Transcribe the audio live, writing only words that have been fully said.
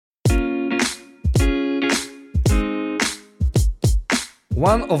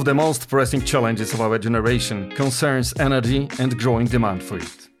One of the most pressing challenges of our generation concerns energy and growing demand for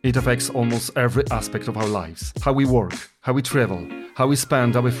it. It affects almost every aspect of our lives. How we work, how we travel, how we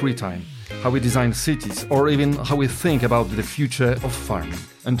spend our free time, how we design cities, or even how we think about the future of farming.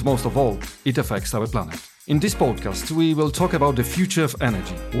 And most of all, it affects our planet. In this podcast, we will talk about the future of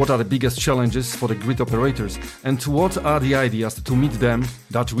energy, what are the biggest challenges for the grid operators, and what are the ideas to meet them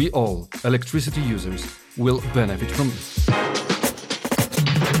that we all, electricity users, will benefit from this.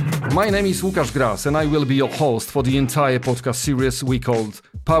 My name is Łukasz Gras and I will be your host for the entire podcast series we called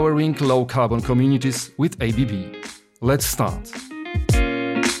Powering Low Carbon Communities with ABB. Let's start.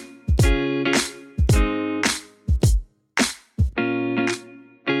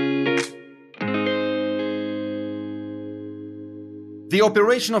 The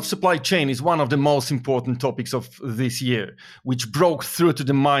operation of supply chain is one of the most important topics of this year, which broke through to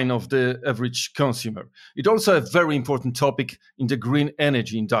the mind of the average consumer. It's also a very important topic in the green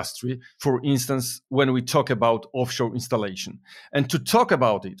energy industry, for instance, when we talk about offshore installation. And to talk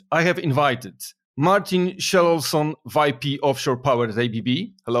about it, I have invited Martin Kjellson, VP Offshore Power at ABB.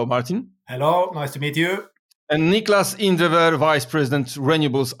 Hello, Martin. Hello, nice to meet you. And Niklas Indrever, Vice President,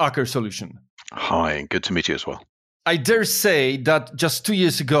 Renewables Aker Solution. Hi, good to meet you as well. I dare say that just 2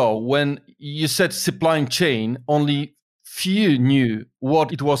 years ago, when you said supply chain, only few knew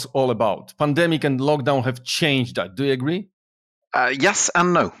what it was all about. Pandemic and lockdown have changed that. Do you agree? Yes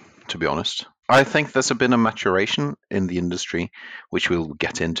and no, to be honest. I think there's been a maturation in the industry, which we'll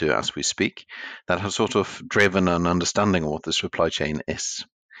get into as we speak, that has sort of driven an understanding of what the supply chain is.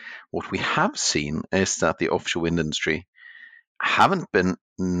 What we have seen is that the offshore wind industry haven't been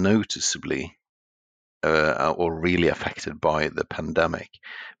noticeably or really affected by the pandemic.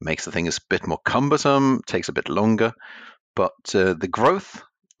 Makes the thing a bit more cumbersome, takes a bit longer, but the growth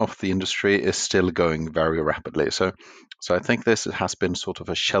of the industry is still going very rapidly. So I think this has been sort of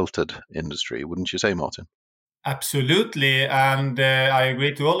a sheltered industry, wouldn't you say, Martin? Absolutely, and I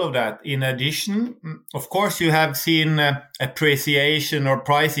agree to all of that. In addition, of course, you have seen appreciation or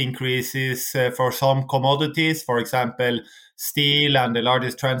price increases for some commodities, for example, steel and the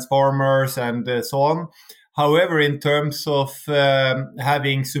largest transformers and so on. However, in terms of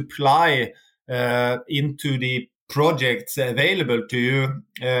having supply into the projects available to you,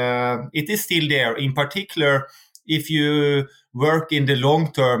 it is still there. In particular, if you work in the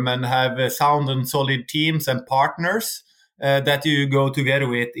long term and have sound and solid teams and partners that you go together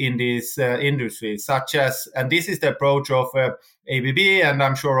with in this industry, such as, and this is the approach of ABB, and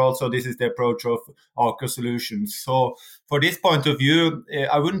I'm sure also this is the approach of Aker Solutions. So for this point of view,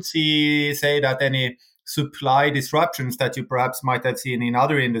 I wouldn't say that any supply disruptions that you perhaps might have seen in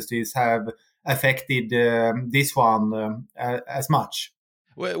other industries have affected this one as much.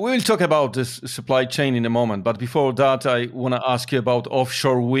 We will talk about this supply chain in a moment, but before that, I want to ask you about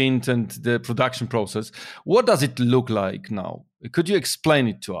offshore wind and the production process. What does it look like now? Could you explain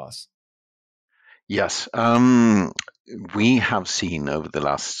it to us? Yes. We have seen over the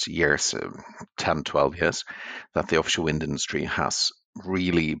last years, 10, 12 years, that the offshore wind industry has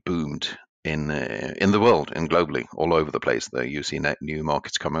really boomed in the world and globally, all over the place. There you see new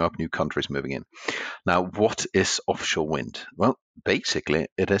markets coming up, new countries moving in. Now, what is offshore wind? Well, basically,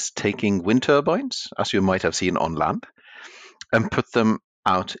 it is taking wind turbines, as you might have seen on land, and put them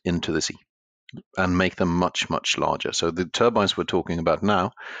out into the sea and make them much, much larger. So the turbines we're talking about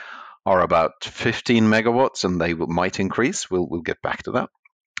now are about 15 megawatts, and they might increase. We'll get back to that.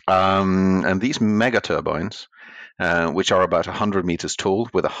 And these mega turbines, which are about 100 meters tall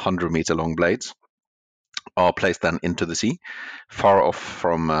with 100-meter long blades, are placed then into the sea, far off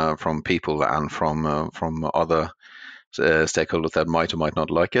from people and from other stakeholders that might or might not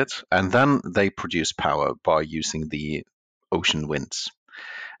like it. And then they produce power by using the ocean winds.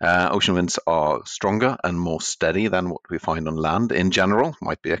 Ocean winds are stronger and more steady than what we find on land in general.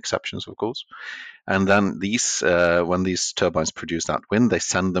 Might be exceptions, of course. And then when these turbines produce that wind, they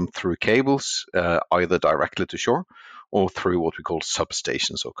send them through cables, either directly to shore or through what we call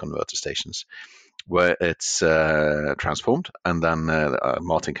substations or converter stations, where it's transformed. And then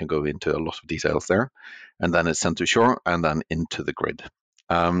Martin can go into a lot of details there. And then it's sent to shore and then into the grid.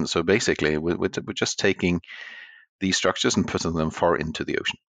 So basically, we're just taking these structures and putting them far into the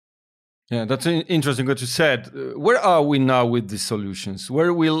ocean. Yeah, that's interesting what you said. Where are we now with these solutions?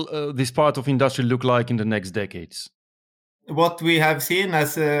 Where will this part of industry look like in the next decades? What we have seen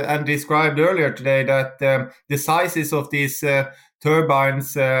as and described earlier today, that the sizes of these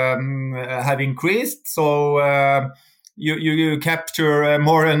turbines have increased. So you capture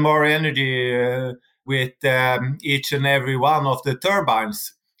more and more energy with each and every one of the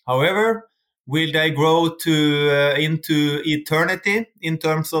turbines. However, Will they grow to into eternity in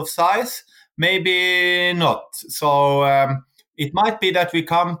terms of size? Maybe not. So it might be that we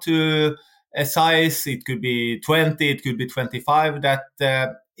come to a size, it could be 20, it could be 25, that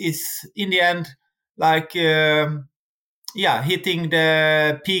is in the end like hitting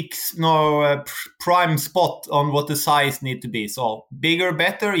the peaks, prime spot on what the size need to be. So bigger,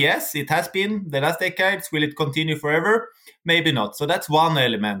 better, yes, it has been the last decades. Will it continue forever? Maybe not. So that's one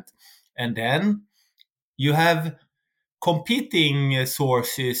element. And then you have competing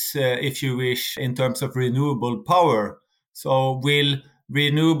sources, if you wish, in terms of renewable power. So will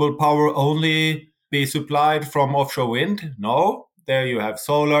renewable power only be supplied from offshore wind? No. There you have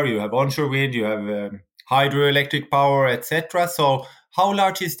solar, you have onshore wind, you have hydroelectric power, etc. So how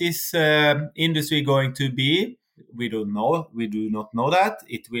large is this industry going to be? We don't know. We do not know that.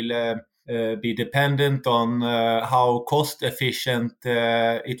 It will be dependent on how cost efficient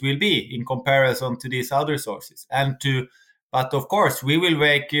it will be in comparison to these other sources. But of course, we will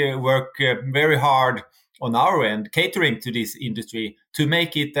work very hard on our end, catering to this industry to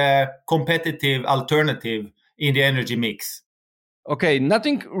make it a competitive alternative in the energy mix. Okay,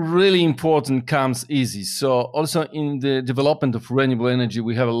 nothing really important comes easy. So also in the development of renewable energy,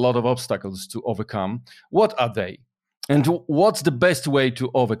 we have a lot of obstacles to overcome. What are they? And what's the best way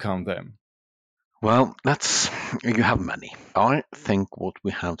to overcome them? Well, you have many. I think what we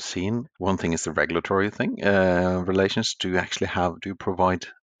have seen, one thing is the regulatory thing, relations to actually do provide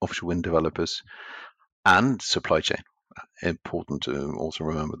offshore wind developers and supply chain. Important to also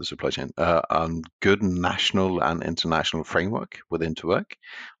remember the supply chain. Good national and international framework within to work.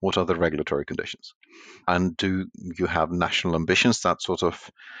 What are the regulatory conditions? And do you have national ambitions that sort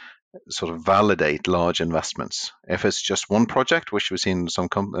of validate large investments? If it's just one project, which we see in some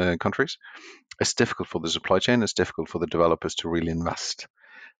countries, it's difficult for the supply chain. It's difficult for the developers to really invest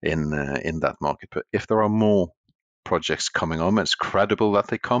in that market. But if there are more projects coming on, it's credible that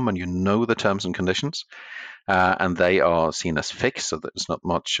they come, and you know the terms and conditions, and they are seen as fixed, so there's not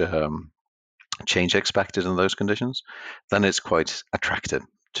much change expected in those conditions, then it's quite attractive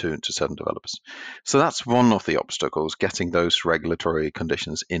to certain developers. So that's one of the obstacles, getting those regulatory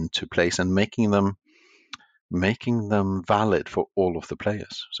conditions into place and making them valid for all of the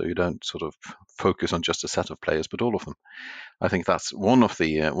players. So you don't sort of focus on just a set of players, but all of them. I think that's one of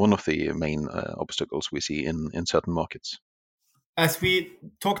the main obstacles we see in certain markets. As we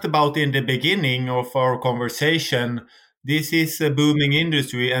talked about in the beginning of our conversation, this is a booming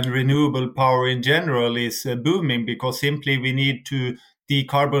industry, and renewable power in general is booming because simply we need to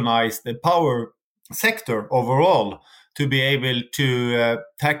decarbonize the power sector overall to be able to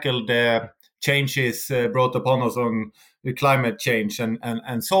tackle the changes brought upon us on climate change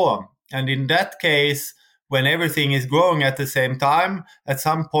and so on. And in that case, when everything is growing at the same time, at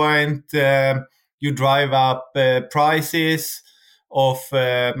some point you drive up prices of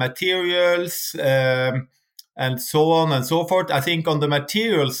materials and so on and so forth. I think on the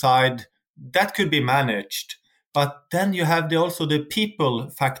material side, that could be managed. But then you have also the people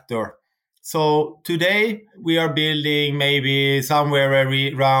factor. So today we are building maybe somewhere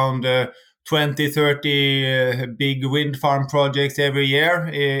around 20, 30 big wind farm projects every year,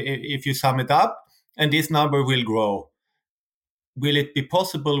 if you sum it up, and this number will grow. Will it be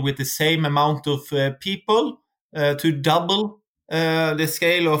possible with the same amount of people to double the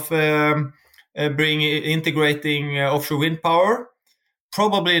scale of integrating offshore wind power?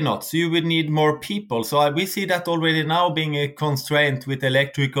 Probably not. So you would need more people. So we see that already now being a constraint with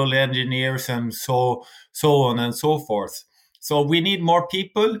electrical engineers and so on and so forth. So we need more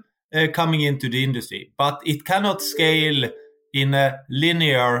people coming into the industry, but it cannot scale in a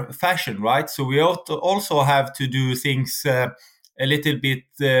linear fashion, right? So we also have to do things a little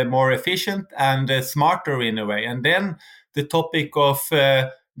bit more efficient and smarter in a way. And then the topic of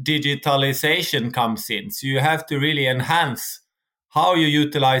digitalization comes in. So you have to really enhance how you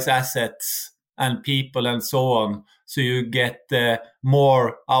utilize assets and people and so on, so you get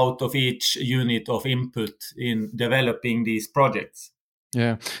more out of each unit of input in developing these projects.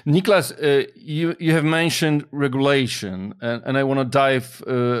 Yeah, Niklas, you have mentioned regulation, and I want to dive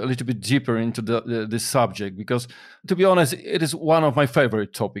a little bit deeper into this subject because, to be honest, it is one of my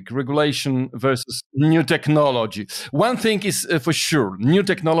favorite topics: regulation versus new technology. One thing is for sure: new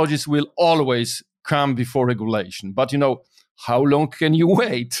technologies will always come before regulation. But how long can you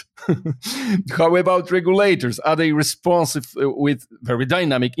wait? How about regulators? Are they responsive with very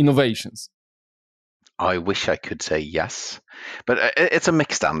dynamic innovations? I wish I could say yes, but it's a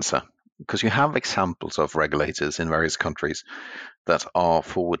mixed answer because you have examples of regulators in various countries that are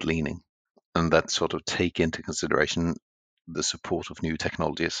forward-leaning and that sort of take into consideration the support of new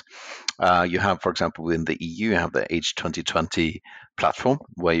technologies. You have, for example, within the EU, you have the H2020 platform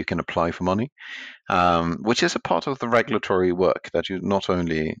where you can apply for money, which is a part of the regulatory work that you not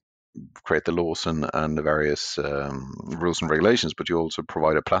only create the laws and the various rules and regulations, but you also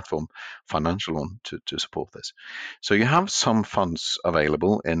provide a platform, financial one, to support this. So you have some funds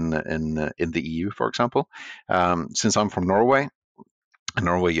available in the EU, for example. Since I'm from Norway, in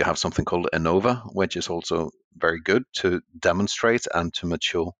Norway you have something called Enova, which is also very good to demonstrate and to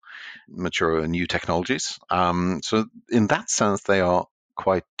mature new technologies. So in that sense, they are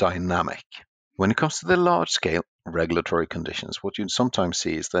quite dynamic. When it comes to the large-scale regulatory conditions, what you sometimes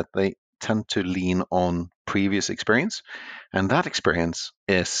see is that they tend to lean on previous experience, and that experience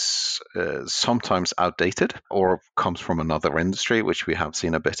is sometimes outdated or comes from another industry, which we have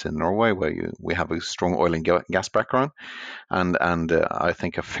seen a bit in Norway, where we have a strong oil and gas background, and I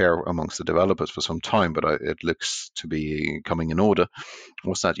think a fear amongst the developers for some time, but it looks to be coming in order,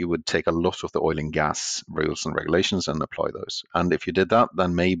 was that you would take a lot of the oil and gas rules and regulations and apply those. And if you did that,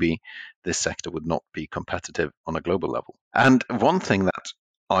 then maybe this sector would not be competitive on a global level. And one thing that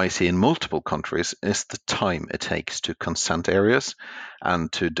I see in multiple countries is the time it takes to consent areas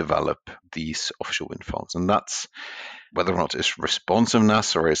and to develop these offshore wind farms. And that's whether or not it's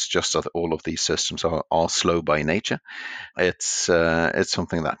responsiveness or it's just that all of these systems are slow by nature. It's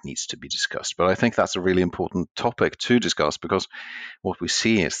something that needs to be discussed. But I think that's a really important topic to discuss, because what we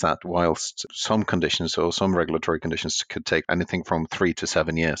see is that whilst some conditions or some regulatory conditions could take anything from 3 to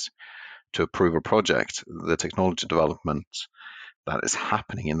 7 years to approve a project, the technology development that is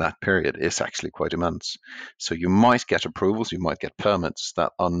happening in that period is actually quite immense. So you might get approvals, you might get permits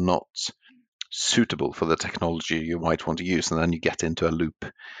that are not suitable for the technology you might want to use, and then you get into a loop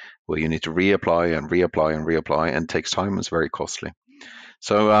where you need to reapply and reapply and reapply, and it takes time and it's very costly.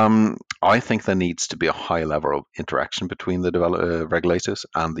 So I think there needs to be a high level of interaction between the regulators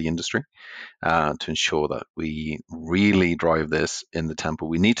and the industry to ensure that we really drive this in the tempo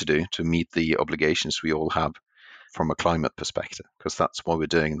we need to do to meet the obligations we all have from a climate perspective, because that's why we're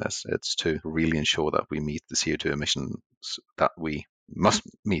doing this. It's to really ensure that we meet the CO2 emissions that we must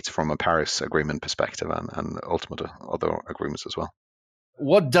meet from a Paris Agreement perspective and ultimate other agreements as well.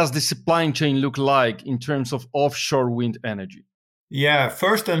 What does the supply chain look like in terms of offshore wind energy? Yeah,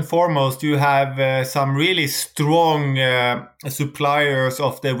 first and foremost, you have some really strong suppliers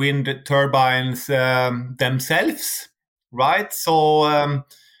of the wind turbines themselves, right? So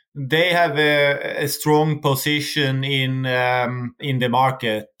they have a strong position in the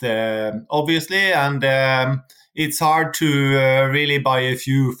market, obviously, and it's hard to really buy a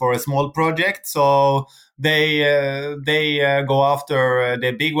few for a small project. So they go after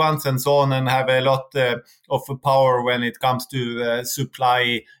the big ones and so on, and have a lot of power when it comes to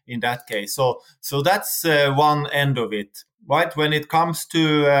supply in that case. So that's one end of it, right? When it comes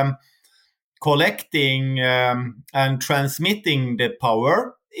to collecting and transmitting the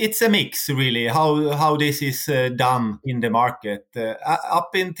power, it's a mix, really, how this is done in the market.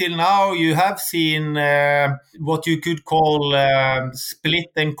 Up until now, you have seen what you could call split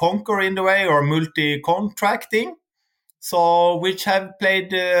and conquer in the way, or multi-contracting, so which have played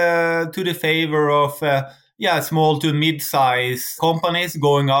to the favor of small to mid-size companies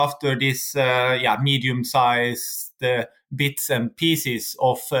going after this medium-sized bits and pieces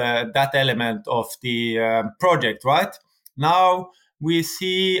of that element of the project, right? Now we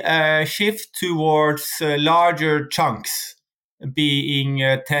see a shift towards larger chunks being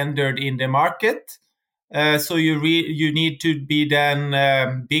tendered in the market. So you need to be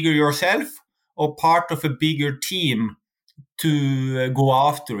then bigger yourself or part of a bigger team to go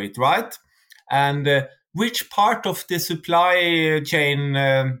after it, right? And which part of the supply chain,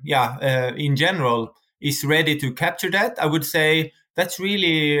 in general, is ready to capture that? I would say that's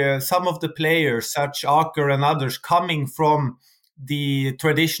really some of the players, such Aker and others, coming from the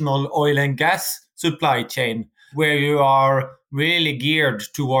traditional oil and gas supply chain, where you are really geared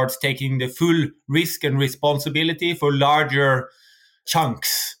towards taking the full risk and responsibility for larger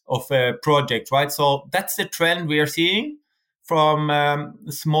chunks of a project, right? So that's the trend we are seeing, from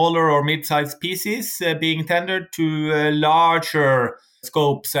smaller or mid-sized pieces being tendered to larger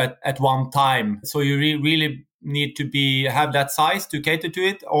scopes at one time. So you really need to have that size to cater to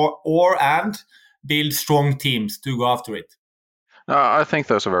it, and build strong teams to go after it. I think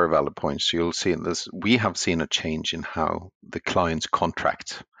those are very valid points. You'll see in this, we have seen a change in how the clients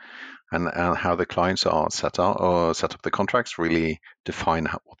contract, and how the clients are set up the contracts really define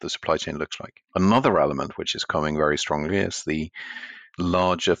what the supply chain looks like. Another element which is coming very strongly is the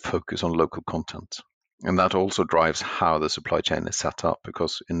larger focus on local content. And that also drives how the supply chain is set up,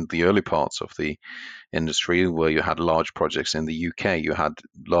 because in the early parts of the industry where you had large projects in the UK, you had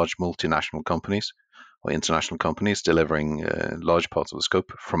large multinational companies or international companies delivering large parts of the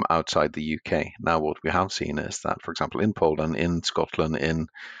scope from outside the UK. Now, what we have seen is that, for example, in Poland, in Scotland,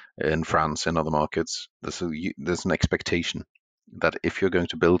 in France, in other markets, there's an expectation that if you're going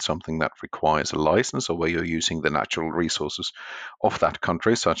to build something that requires a license or where you're using the natural resources of that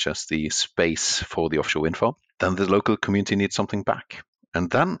country, such as the space for the offshore wind farm, then the local community needs something back. And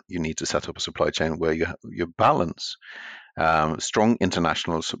then you need to set up a supply chain where you balance strong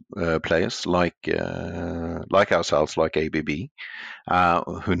international players like ourselves, like ABB,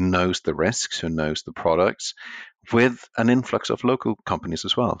 who knows the risks, who knows the products, with an influx of local companies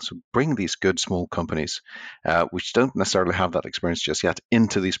as well. So bring these good small companies, which don't necessarily have that experience just yet,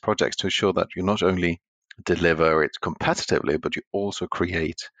 into these projects to ensure that you not only deliver it competitively, but you also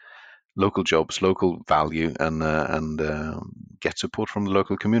create local jobs, local value, and get support from the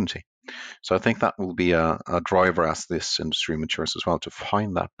local community. So I think that will be a driver as this industry matures as well, to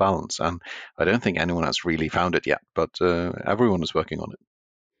find that balance. And I don't think anyone has really found it yet, but everyone is working on it.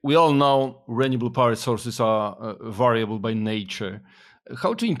 We all know renewable power sources are variable by nature.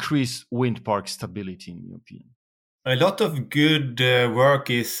 How to increase wind park stability, in your opinion? A lot of good work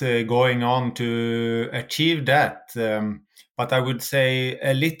is going on to achieve that. But I would say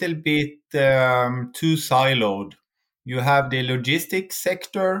a little bit too siloed. You have the logistics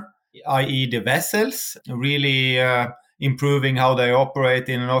sector, i.e. the vessels, really improving how they operate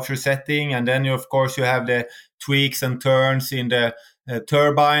in an offshore setting. And then, of course, you have the tweaks and turns in the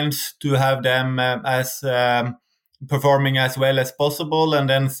turbines to have them as performing as well as possible. And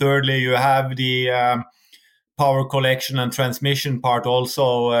then thirdly, you have the power collection and transmission part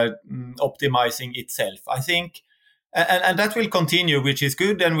also optimizing itself. I think, and that will continue, which is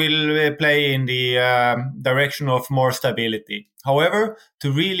good, and will play in the direction of more stability. However,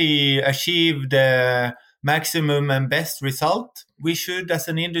 to really achieve the maximum and best result, we should, as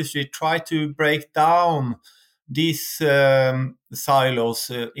an industry, try to break down these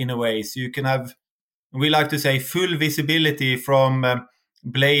silos in a way. So you can have, we like to say, full visibility from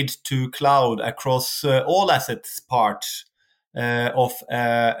blade to cloud across all assets parts of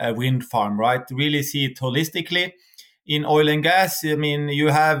a wind farm, right? Really see it holistically. In oil and gas, I mean, you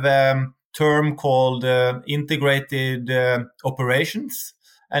have a term called integrated operations.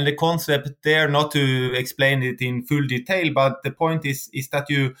 And the concept there, not to explain it in full detail, but the point is that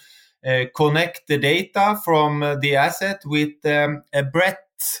you connect the data from the asset with a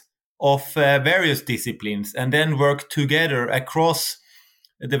breadth of various disciplines, and then work together across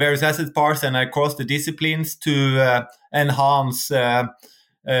the various asset parts and across the disciplines to enhance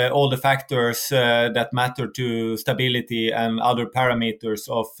all the factors that matter to stability and other parameters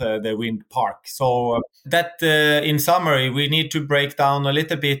of the wind park. So that, in summary, we need to break down a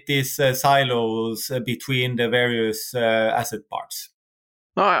little bit these silos between the various asset parts.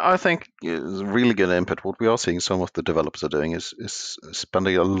 No, I think it's really good input. What we are seeing some of the developers are doing is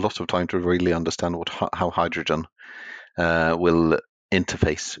spending a lot of time to really understand how hydrogen will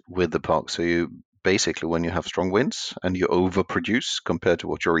interface with the park. So you basically, when you have strong winds and you overproduce compared to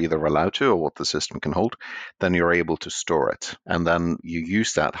what you're either allowed to or what the system can hold, then you're able to store it. And then you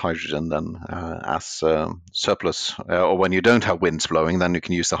use that hydrogen then as surplus, or when you don't have winds blowing, then you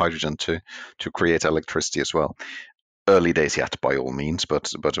can use the hydrogen to create electricity as well. Early days yet, by all means,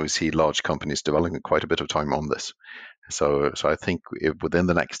 but we see large companies developing quite a bit of time on this. So I think within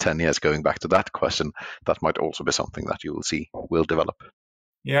the next 10 years, going back to that question, that might also be something that you will see will develop.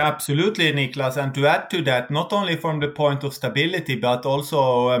 Yeah, absolutely, Niklas. And to add to that, not only from the point of stability, but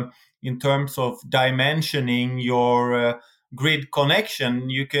also in terms of dimensioning your grid connection,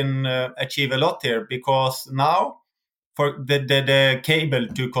 you can achieve a lot here, because now for the cable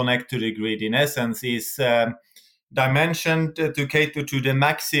to connect to the grid, in essence, is dimensioned to cater to the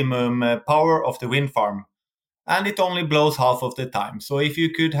maximum power of the wind farm. And it only blows half of the time. So if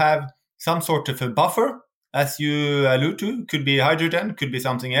you could have some sort of a buffer, as you allude to, could be hydrogen, could be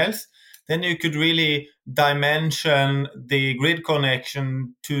something else, then you could really dimension the grid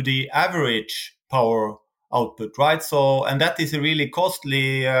connection to the average power output, right? So, and that is a really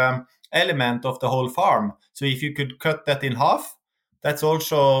costly element of the whole farm. So if you could cut that in half, that's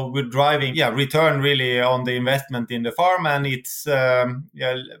also with driving return really on the investment in the farm, and it's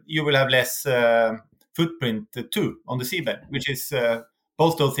you will have less footprint too on the seabed, which is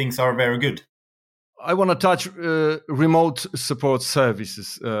both those things are very good. I want to touch remote support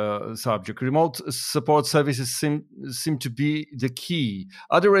services subject. Remote support services seem to be the key.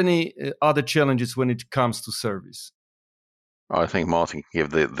 Are there any other challenges when it comes to service? I think Martin can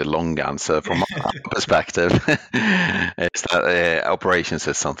give the long answer from our perspective. It's that operations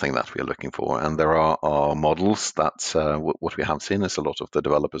is something that we are looking for, and there are models that what we have seen is a lot of the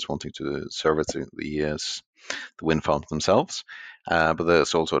developers wanting to service the wind farms themselves. But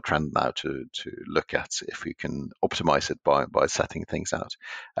there's also a trend now to look at if we can optimize it by setting things out.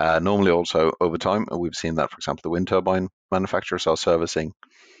 Normally, also over time, we've seen that, for example, the wind turbine manufacturers are servicing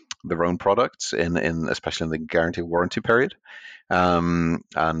their own products in especially in the guarantee warranty period, and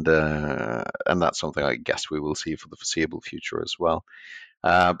that's something I guess we will see for the foreseeable future as well.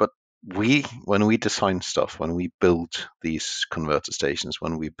 But when we design stuff, when we build these converter stations,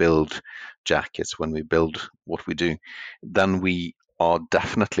 when we build jackets, when we build what we do, then we are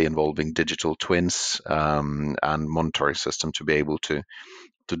definitely involving digital twins and monitoring system to be able to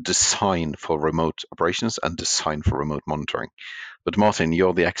design for remote operations and design for remote monitoring. But Martin,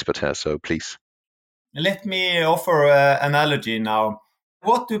 you're the expert here, so please. Let me offer an analogy now.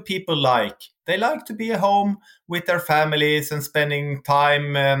 What do people like? They like to be at home with their families and spending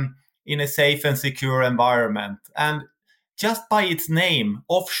time in a safe and secure environment. And just by its name,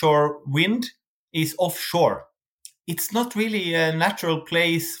 offshore wind is offshore. It's not really a natural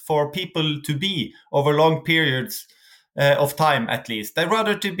place for people to be over long periods of time, at least. They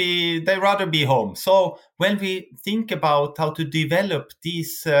rather be home. So when we think about how to develop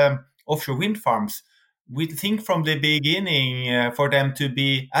these offshore wind farms, we think from the beginning for them to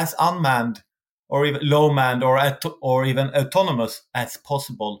be as unmanned or even low manned or even autonomous as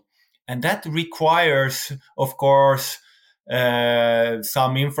possible. And that requires, of course,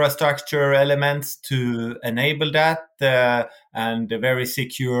 some infrastructure elements to enable that and very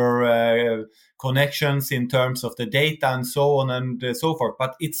secure connections in terms of the data and so on and so forth.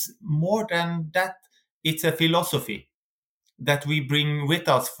 But it's more than that. It's a philosophy that we bring with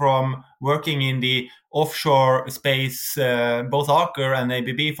us from working in the offshore space, both Aker and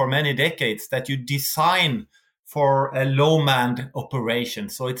ABB for many decades, that you design for a low-manned operation.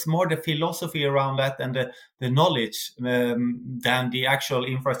 So it's more the philosophy around that and the knowledge than the actual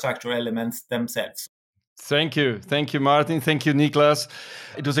infrastructure elements themselves. Thank you, Martin. Thank you, Niklas.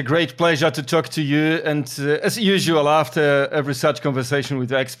 It was a great pleasure to talk to you. And as usual, after every such conversation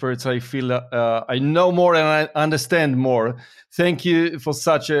with experts, I feel I know more and I understand more. Thank you for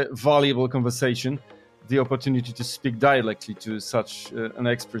such a valuable conversation. The opportunity to speak directly to such an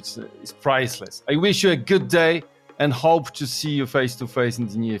expert is priceless. I wish you a good day and hope to see you face to face in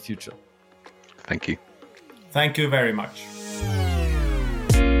the near future. Thank you. Thank you very much.